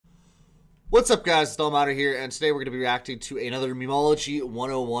What's up, guys? It's Delmatter here, and today we're going to be reacting to another Memology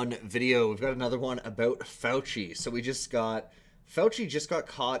 101 video. We've got another one about Fauci. So Fauci just got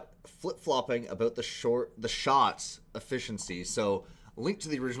caught flip-flopping about the shots efficiency. So link to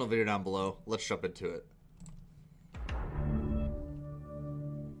the original video down below. Let's jump into it.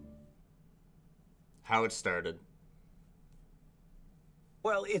 How it started.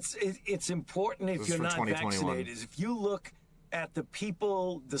 Well, it's important if you're not vaccinated. If you look at the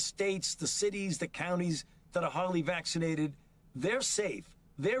people, the states, the cities, the counties that are highly vaccinated, they're safe.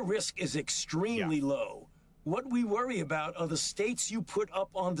 Their risk is extremely low. What we worry about are the states you put up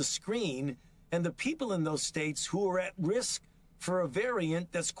on the screen and the people in those states who are at risk for a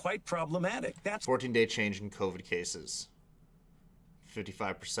variant that's quite problematic. That's 14-day change in COVID cases.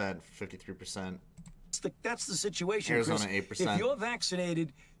 55%, 53%. That's the situation. Arizona, 8%. If you're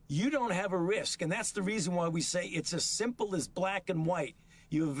vaccinated, you don't have a risk, and that's the reason why we say it's as simple as black and white.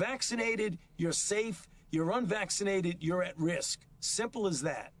 You're vaccinated, you're safe. You're unvaccinated, you're at risk. Simple as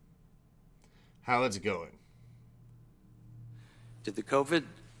that. How it's going. Did the COVID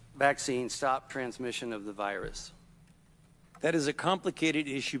vaccine stop transmission of the virus? That is a complicated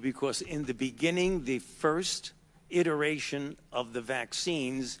issue because in the beginning, the first iteration of the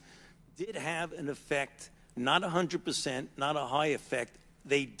vaccines did have an effect, not 100%, not a high effect.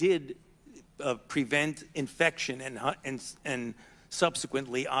 They did prevent infection and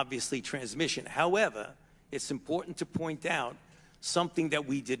subsequently, obviously, transmission. However, it's important to point out something that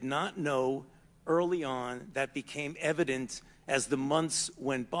we did not know early on that became evident as the months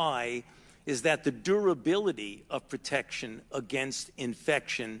went by, is that the durability of protection against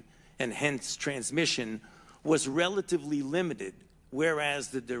infection and hence transmission was relatively limited, whereas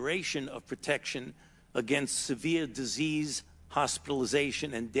the duration of protection against severe disease,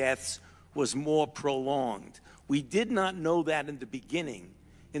 hospitalization, and deaths was more prolonged. We did not know that in the beginning.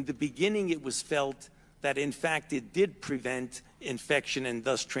 In the beginning, it was felt that, in fact, it did prevent infection and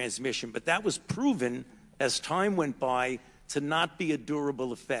thus transmission. But that was proven as time went by to not be a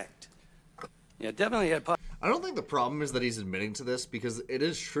durable effect. Yeah, definitely had. I don't think the problem is that he's admitting to this, because it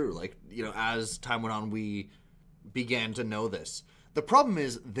is true. Like, you know, as time went on, we began to know this. The problem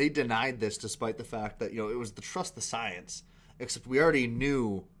is they denied this despite the fact that, you know, it was the trust the science, except we already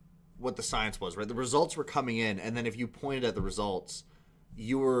knew what the science was, right? The results were coming in, and then if you pointed at the results,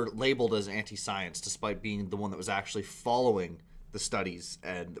 you were labeled as anti-science despite being the one that was actually following the studies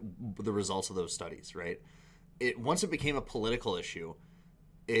and the results of those studies, right? Once it became a political issue,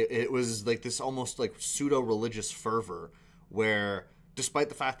 it was like this almost like pseudo-religious fervor where despite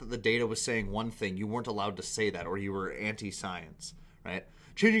the fact that the data was saying one thing, you weren't allowed to say that, or you were anti-science, right?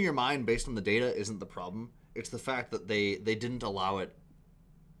 Changing your mind based on the data isn't the problem. It's the fact that they didn't allow it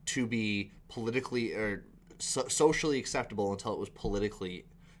to be politically or socially acceptable until it was politically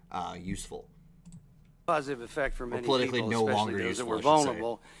useful. Positive effect for many politically people, no especially longer those useful, that were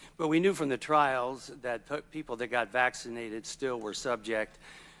vulnerable. But we knew from the trials that people that got vaccinated still were subject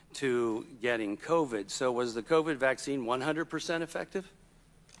to getting COVID. So was the COVID vaccine 100% effective?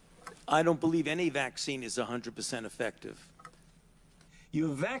 I don't believe any vaccine is 100% effective. You're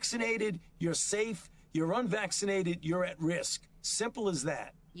vaccinated, you're safe. You're unvaccinated, you're at risk. Simple as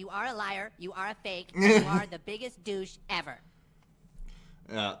that. You are a liar, you are a fake, and you are the biggest douche ever.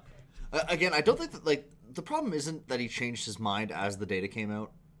 Yeah. Again, I don't think that, like, the problem isn't that he changed his mind as the data came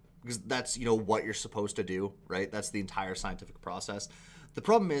out, because that's, you know, what you're supposed to do, right? That's the entire scientific process. The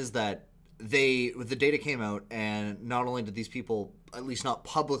problem is that the data came out, and not only did these people, at least not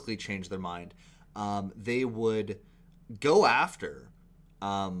publicly, change their mind, they would go after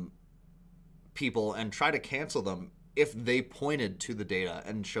people and try to cancel them if they pointed to the data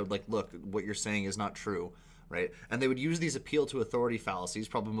and showed, like, look, what you're saying is not true, right? And they would use these appeal to authority fallacies.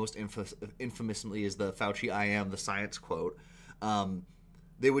 Probably most infamously is the Fauci "I am the science" quote.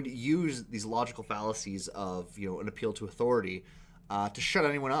 They would use these logical fallacies of, you know, an appeal to authority to shut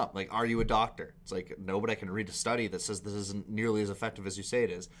anyone up. Like, are you a doctor? It's like, no, but I can read a study that says this isn't nearly as effective as you say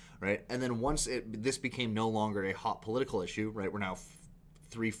it is, right? And then once this became no longer a hot political issue, right? We're now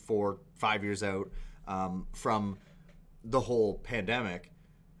 3, 4, 5 years out from the whole pandemic.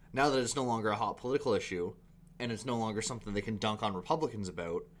 Now that it's no longer a hot political issue and it's no longer something they can dunk on Republicans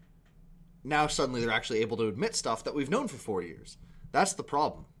about, now suddenly they're actually able to admit stuff that we've known for 4 years. That's the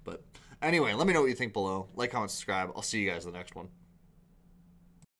problem. But anyway, let me know what you think below. Like, comment, subscribe. I'll see you guys in the next one.